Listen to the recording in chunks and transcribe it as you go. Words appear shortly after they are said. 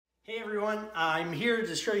Hey everyone, I'm here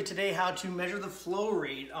to show you today how to measure the flow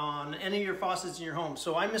rate on any of your faucets in your home.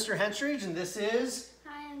 So I'm Mr. Henstridge and this is...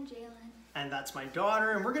 Hi, I'm Jalen. And that's my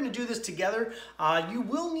daughter, and we're going to do this together. You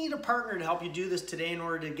will need a partner to help you do this today in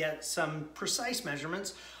order to get some precise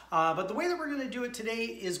measurements. But the way that we're going to do it today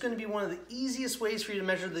is going to be one of the easiest ways for you to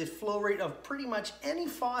measure the flow rate of pretty much any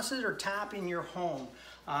faucet or tap in your home.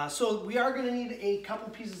 So we are going to need a couple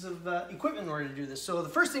pieces of equipment in order to do this. So the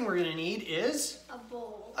first thing we're going to need is... a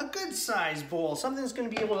bowl. A good sized bowl, something that's going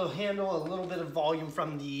to be able to handle a little bit of volume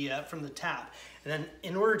from the tap. And then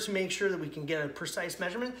in order to make sure that we can get a precise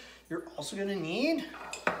measurement, you're also going to need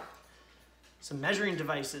some measuring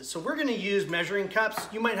devices. So we're going to use measuring cups.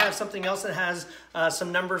 You might have something else that has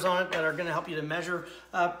some numbers on it that are going to help you to measure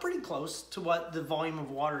pretty close to what the volume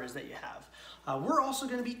of water is that you have. We're also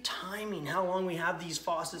going to be timing how long we have these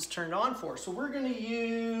faucets turned on for. So we're going to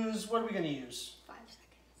use, what are we going to use? 5 seconds.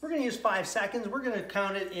 We're going to use 5 seconds. We're going to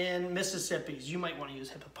count it in Mississippis. You might want to use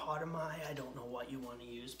hippopotami. I don't know what you want to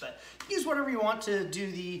use, but use whatever you want to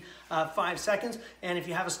do the 5 seconds. And if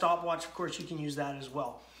you have a stopwatch, of course, you can use that as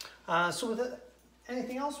well. So with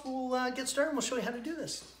anything else, we'll get started. We'll show you how to do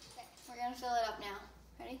this. Okay, we're going to fill it up now.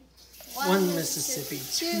 Ready? 1 Mississippi,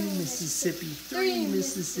 2 Mississippi, 3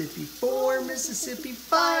 Mississippi, 4 Mississippi,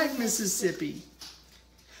 5 Mississippi.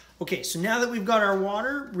 Okay, so now that we've got our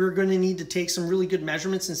water, we're going to need to take some really good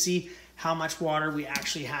measurements and see how much water we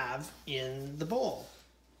actually have in the bowl.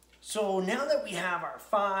 So now that we have our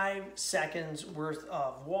 5 seconds worth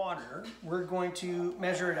of water, we're going to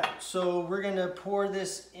measure it out. So we're going to pour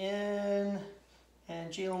this in.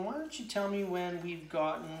 And Jalen, why don't you tell me when we've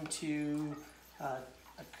gotten to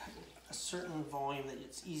a certain volume that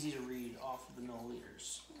it's easy to read off of the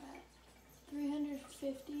milliliters.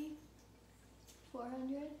 350,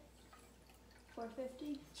 400,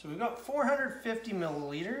 450. So we've got 450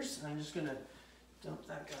 milliliters. And I'm just going to dump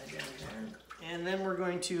that guy down there. And then we're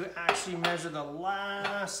going to actually measure the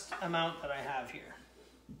last amount that I have here.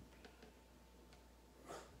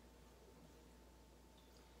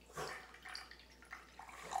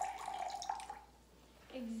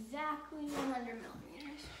 Exactly 100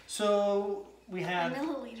 millimeters. So we had...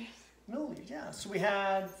 Milliliters. Milliliters, yeah. So we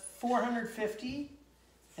had 450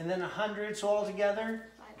 and then 100, so altogether...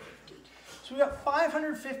 550. So we got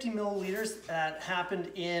 550 milliliters that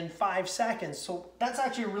happened in 5 seconds. So that's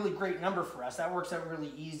actually a really great number for us. That works out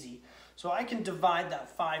really easy. So I can divide that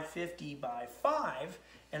 550 by 5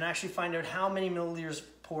 and actually find out how many milliliters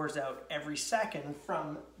pours out every second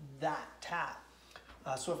from that tap.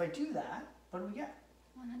 So if I do that, what do we get?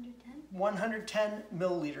 110. 110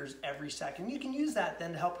 milliliters every second. You can use that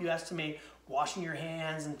then to help you estimate washing your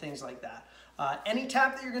hands and things like that. Any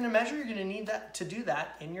tap that you're going to measure, you're going to need that to do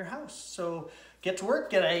that in your house. So get to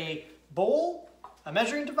work, get a bowl, a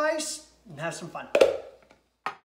measuring device, and have some fun.